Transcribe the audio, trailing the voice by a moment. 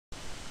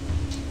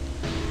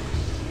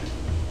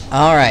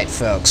Alright,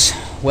 folks.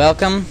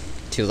 Welcome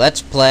to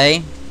Let's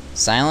Play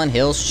Silent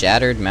Hill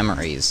Shattered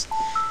Memories.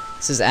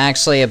 This is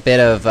actually a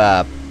bit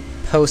of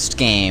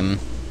post-game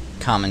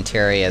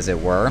commentary, as it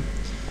were,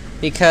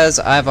 because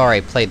I've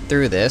already played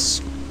through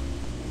this,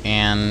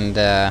 and,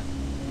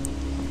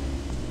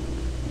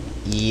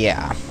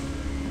 yeah.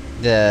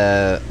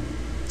 The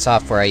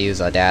software I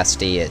use,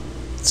 Audacity, it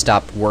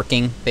stopped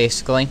working,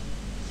 basically.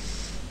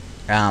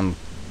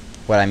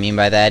 What I mean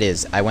by that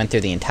is, I went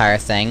through the entire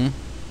thing,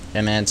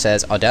 and then it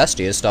says,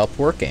 Audacity has stopped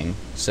working,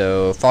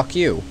 so fuck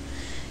you.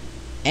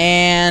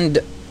 And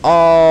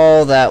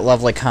all that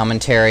lovely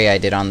commentary I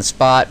did on the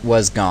spot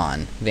was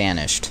gone.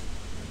 Vanished.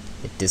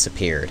 It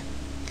disappeared.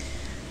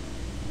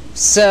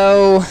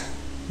 So,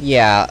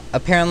 yeah,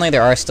 apparently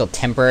there are still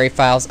temporary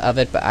files of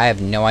it, but I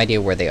have no idea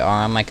where they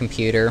are on my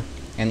computer.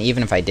 And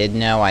even if I did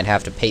know, I'd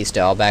have to paste it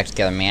all back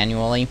together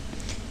manually.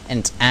 And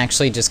it's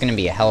actually just going to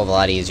be a hell of a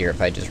lot easier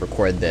if I just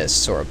record this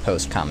sort of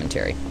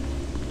post-commentary.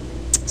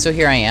 So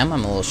here I am.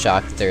 I'm a little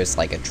shocked that there's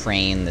like a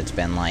train that's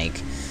been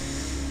like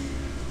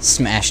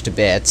smashed to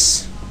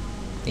bits.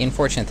 The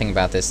unfortunate thing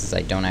about this is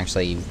I don't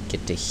actually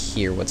get to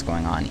hear what's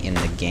going on in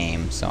the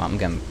game, so I'm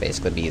going to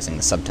basically be using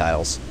the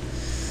subtitles.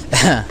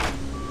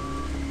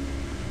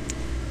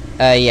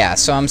 Yeah,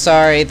 so I'm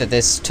sorry that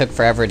this took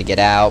forever to get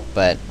out,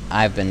 but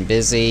I've been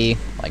busy,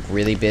 like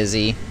really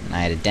busy, and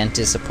I had a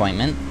dentist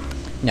appointment.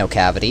 No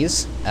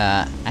cavities.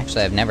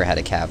 Actually, I've never had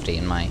a cavity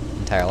in my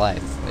entire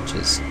life, which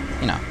is,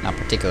 you know, not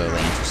particularly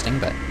interesting,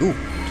 but, ooh,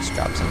 just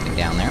dropped something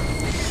down there.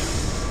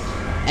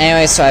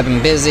 Anyway, so I've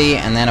been busy,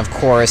 and then, of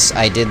course,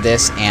 I did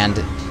this, and,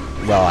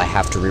 well, I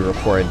have to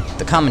re-record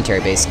the commentary,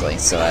 basically,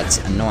 so that's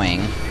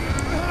annoying.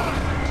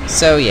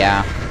 So,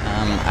 yeah,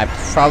 I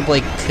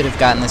probably could have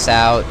gotten this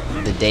out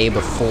the day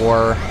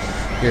before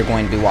you're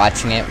going to be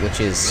watching it, which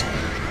is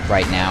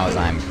right now as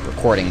I'm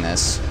recording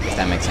this, if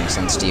that makes any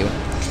sense to you.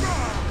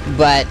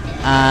 But,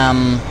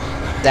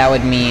 that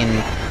would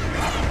mean,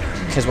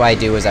 because what I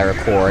do is I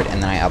record,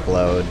 and then I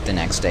upload the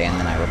next day, and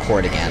then I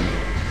record again.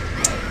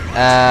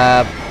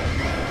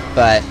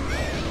 But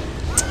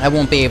I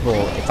won't be able,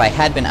 if I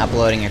had been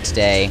uploading it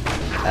today,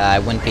 I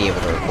wouldn't be able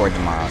to record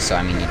tomorrow, so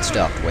I mean, you'd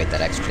still have to wait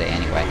that extra day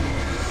anyway.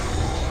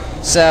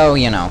 So,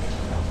 you know.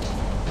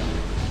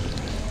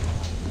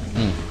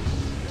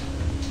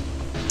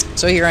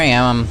 So here I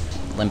am, I'm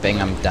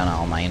limping, I'm done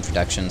all my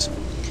introductions.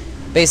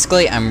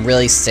 Basically, I'm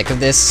really sick of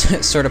this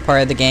sort of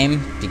part of the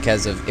game,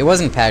 because of, it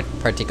wasn't a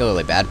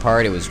particularly bad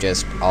part, it was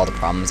just all the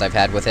problems I've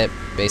had with it,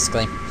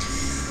 basically.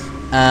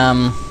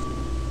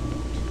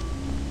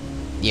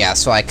 Yeah,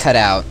 so I cut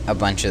out a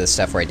bunch of the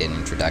stuff where I did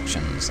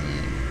introductions and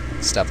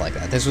stuff like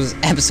that. This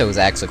episode was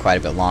actually quite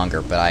a bit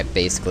longer, but I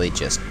basically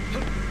just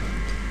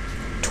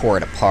tore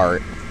it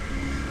apart.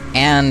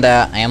 And,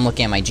 I am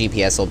looking at my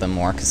GPS a little bit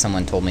more, because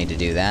someone told me to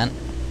do that.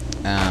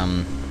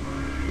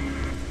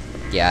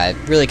 Yeah, it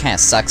really kind of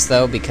sucks,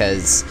 though,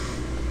 because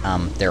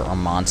there are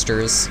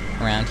monsters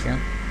around here.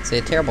 So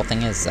the terrible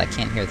thing is I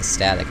can't hear the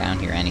static. I don't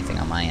hear anything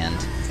on my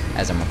end.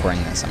 As I'm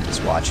recording this, I'm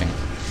just watching.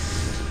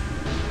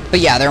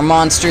 But yeah, there are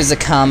monsters that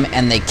come,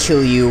 and they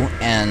kill you,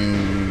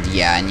 and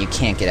yeah, and you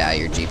can't get out of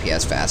your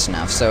GPS fast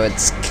enough, so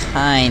it's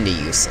kinda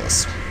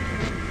useless.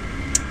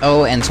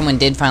 Oh, and someone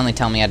did finally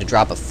tell me how to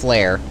drop a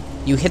flare.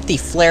 You hit the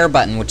flare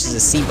button, which is a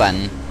C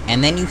button,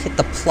 and then you hit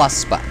the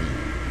plus button.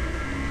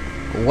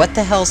 What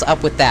the hell's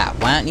up with that?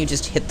 Why don't you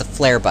just hit the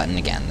flare button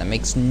again? That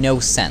makes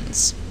no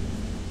sense.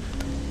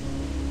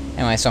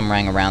 Anyway, so I'm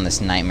running around this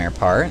nightmare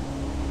part.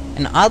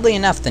 And oddly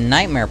enough, the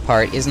nightmare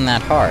part isn't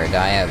that hard.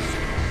 I have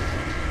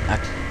a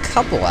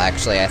couple,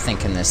 actually, I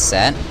think, in this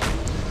set.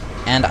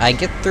 And I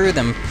get through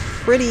them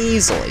pretty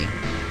easily.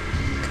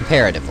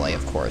 Comparatively,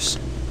 of course.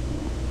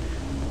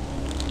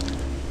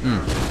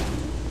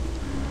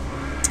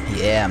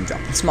 Yeah, I'm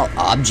dropping small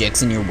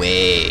objects in your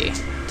way.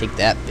 Take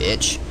that,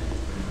 bitch.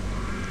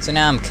 So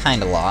now I'm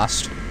kinda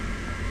lost.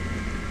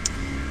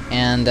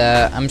 And,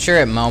 I'm sure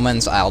at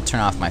moments I'll turn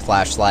off my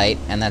flashlight,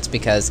 and that's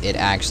because it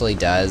actually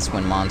does,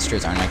 when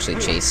monsters aren't actually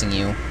chasing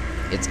you,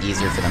 it's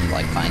easier for them to,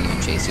 like, find you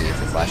and chase you if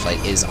your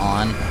flashlight is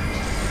on.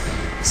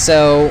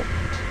 So,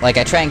 like,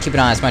 I try and keep it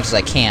on as much as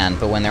I can,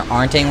 but when there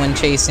isn't anyone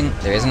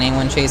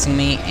chasing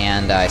me,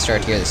 and I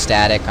start to hear the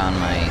static on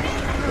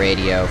my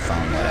radio,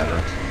 phone,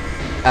 whatever,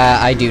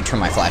 I do turn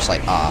my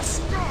flashlight off.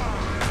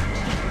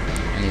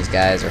 And these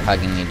guys are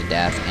hugging me to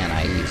death, and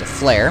I use a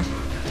flare.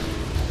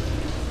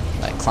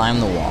 I climb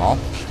the wall.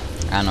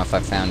 I don't know if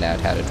I found out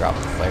how to drop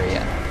the flare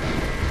yet.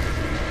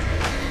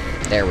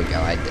 There we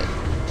go, I did.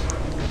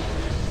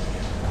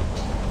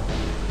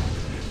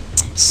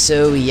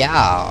 So,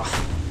 yeah.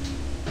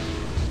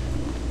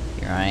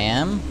 Here I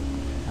am.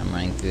 I'm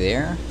running through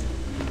there.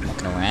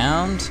 Looking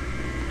around.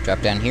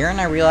 Drop down here,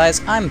 and I realize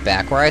I'm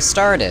back where I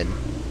started.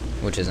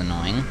 Which is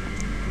annoying.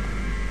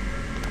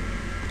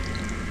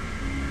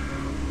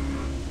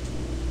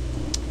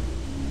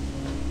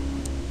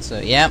 So,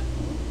 yep.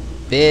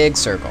 Big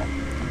circle.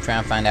 I'm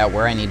trying to find out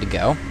where I need to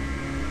go.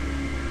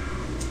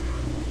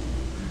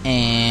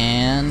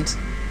 And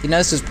You know,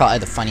 this is probably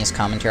the funniest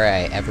commentary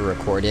I ever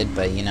recorded,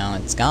 but, you know,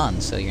 it's gone,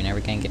 so you're never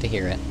gonna get to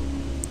hear it.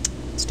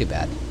 It's too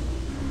bad.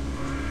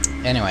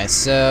 Anyway,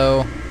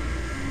 so...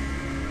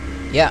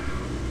 yeah,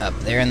 up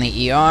there in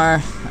the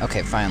ER.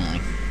 Okay,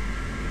 finally.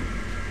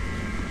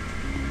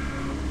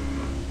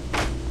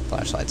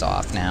 Flashlight's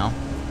off now,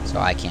 so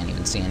I can't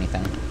even see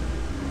anything.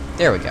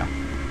 There we go.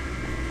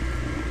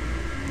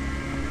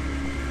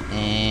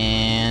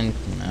 And...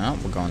 no,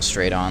 we're going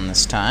straight on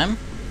this time.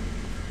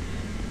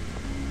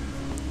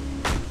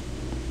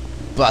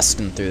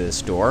 Busting through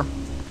this door.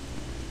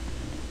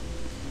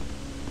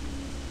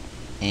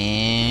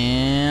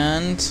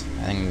 And...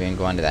 I think I'm going to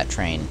go onto that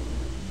train.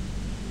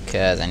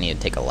 Because I need to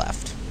take a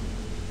left.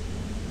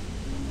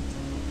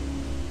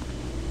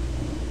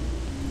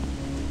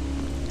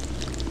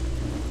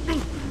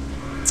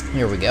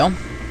 Here we go.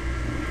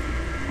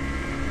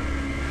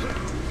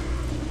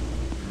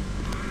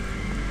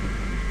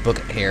 Book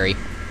it, Harry.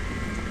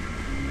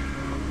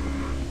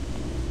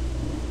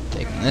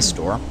 Taking this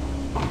door.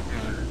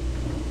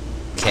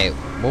 Okay,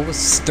 what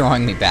was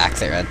throwing me back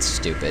there? That's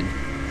stupid.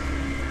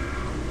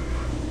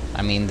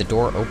 I mean, the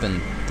door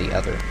opened the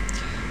other.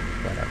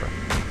 Whatever.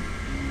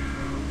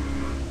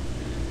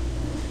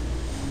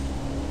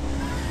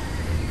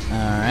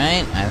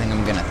 Alright, I think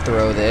I'm gonna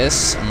throw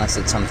this, unless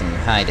it's something you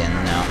hide in.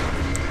 No.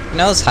 You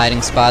know, those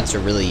hiding spots are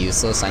really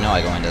useless. I know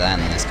I go into that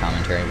in this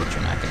commentary, but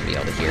you're not gonna be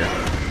able to hear.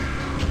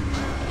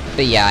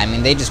 But yeah, I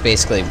mean, they just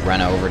basically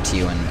run over to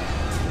you and...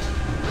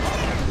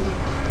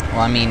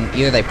 well, I mean,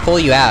 either they pull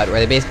you out, or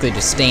they basically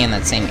just stay in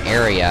that same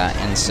area,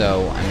 and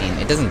so, I mean,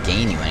 it doesn't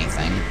gain you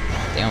anything.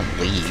 They don't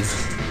leave.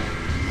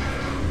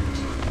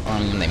 Or, I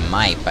mean, they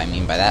might, but I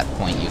mean, by that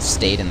point, you've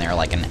stayed in there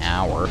like an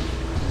hour.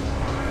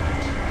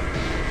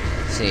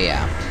 So,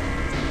 yeah.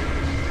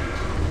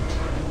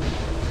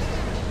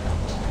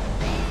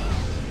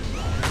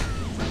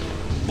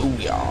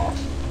 Booyah.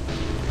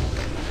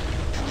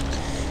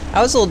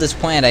 I was a little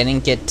disappointed I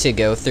didn't get to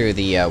go through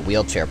the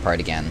wheelchair part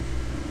again.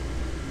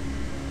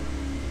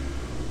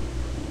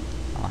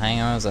 I'll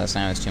hang on, last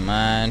night was too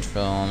much.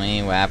 Follow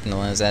me, what happened to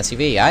Lynn's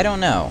SUV? I don't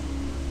know.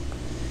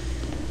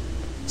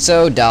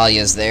 So,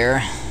 Dahlia's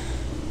there.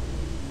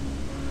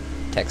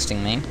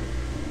 Texting me.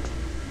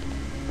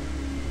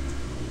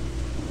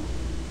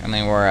 I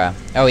mean, we're,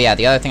 oh yeah,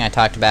 the other thing I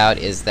talked about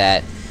is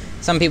that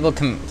some people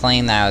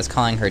complain that I was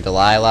calling her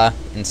Delilah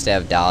instead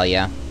of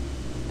Dahlia.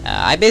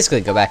 I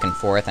basically go back and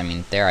forth. I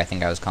mean, there I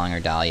think I was calling her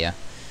Dahlia.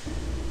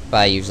 But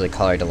I usually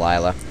call her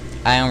Delilah.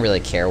 I don't really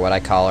care what I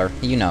call her.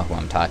 You know who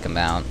I'm talking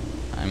about.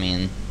 I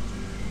mean...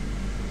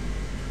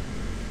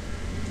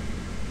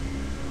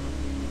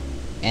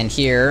 and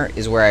here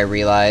is where I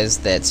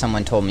realized that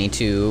someone told me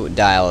to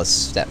dial a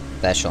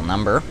special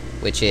number,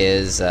 which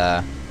is,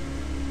 the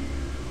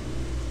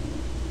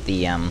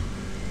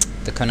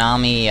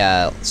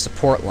Konami,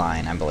 support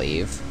line, I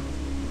believe.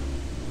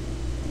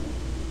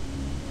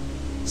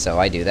 So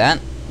I do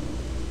that.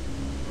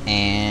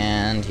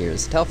 And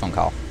here's the telephone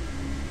call.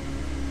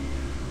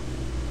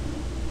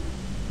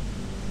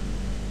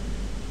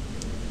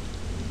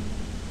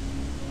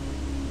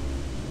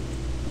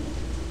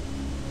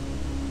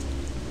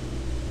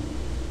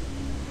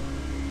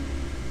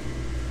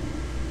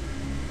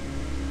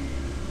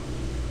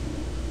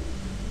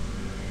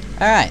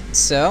 Alright,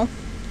 so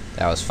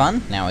that was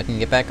fun. Now we can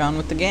get back on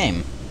with the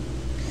game.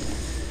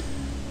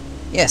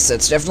 Yes,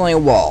 that's definitely a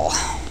wall.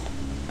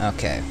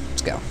 Okay,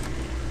 let's go.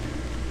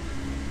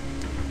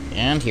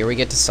 And here we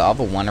get to solve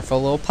a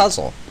wonderful little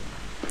puzzle.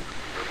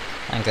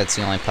 I think that's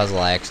the only puzzle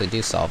I actually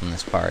do solve in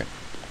this part.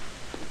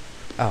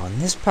 Oh, and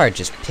this part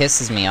just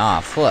pisses me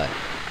off. Look.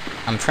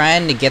 I'm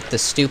trying to get the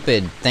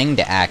stupid thing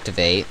to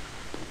activate.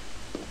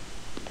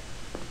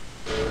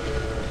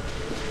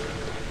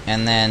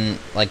 And then,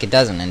 like, it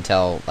doesn't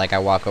until, like, I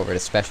walk over to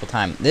special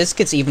time. This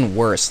gets even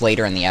worse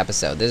later in the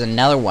episode. There's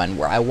another one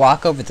where I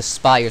walk over the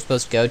spot you're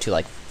supposed to go to,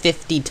 like,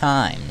 50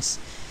 times.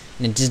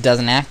 And it just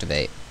doesn't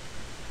activate.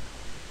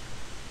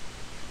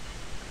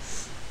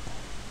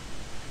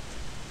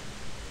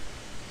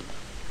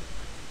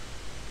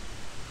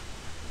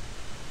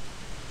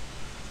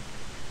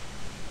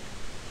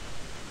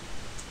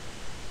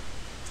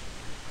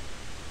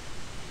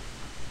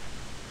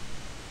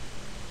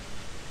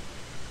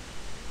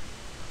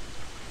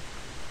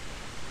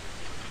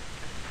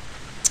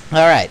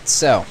 Alright,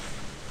 so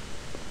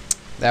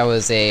that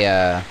was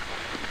a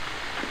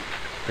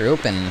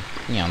group, and,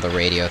 you know, the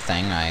radio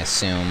thing, I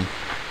assume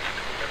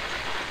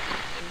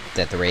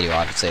that the radio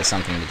obviously has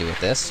something to do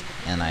with this,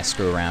 and I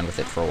screw around with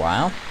it for a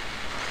while.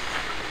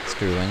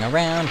 Screwing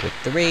around with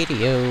the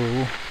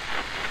radio.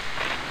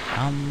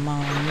 I'm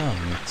on the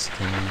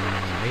Mexican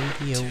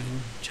radio.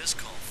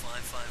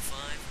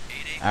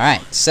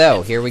 Alright,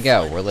 so here we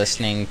go. We're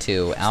listening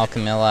to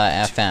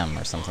Alchemilla FM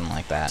or something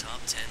like that.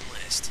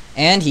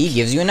 And he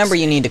gives you a number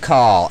you need to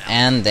call,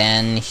 and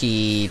then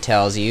he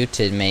tells you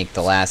to make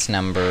the last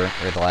number,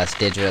 or the last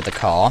digit of the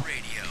call,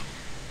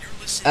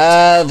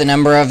 the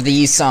number of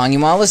the song you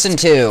want to listen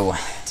to.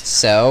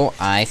 So,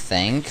 I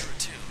think,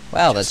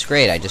 well, that's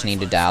great, I just need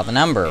to dial the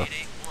number.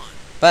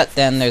 But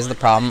then there's the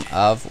problem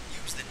of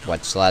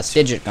what's the last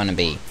digit gonna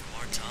be?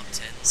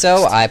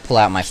 So I pull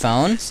out my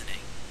phone.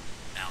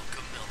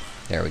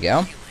 There we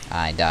go.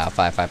 I dial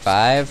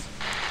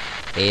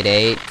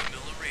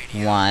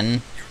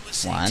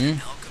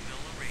 555-8811,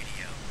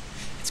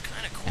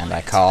 and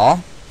I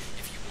call.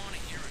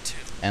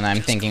 And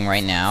I'm thinking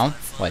right now,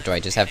 what, do I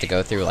just have to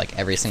go through like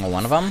every single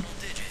one of them?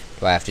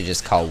 Do I have to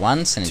just call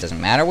once and it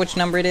doesn't matter which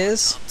number it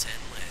is?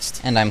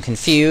 And I'm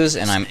confused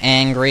and I'm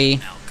angry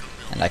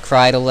and I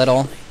cried a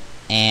little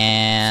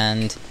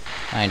and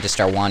I just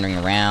start wandering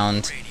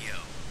around.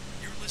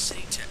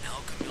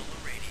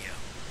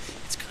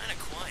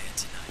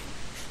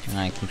 And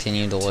I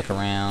continue to look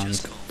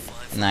around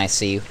and I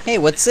see, hey,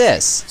 what's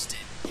this?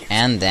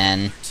 And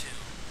then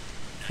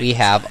we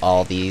have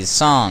all these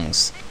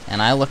songs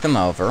and I look them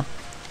over.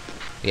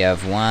 We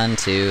have 1,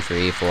 2,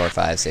 3, 4,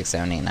 5, 6,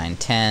 7, 8, 9,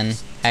 10.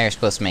 How you're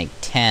supposed to make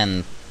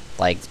 10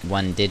 like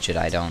one digit,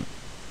 I don't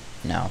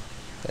know.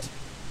 But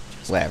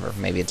whatever.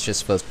 Maybe it's just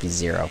supposed to be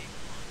 0.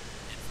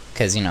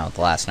 Because, you know,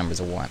 the last number's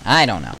a 1. I don't know.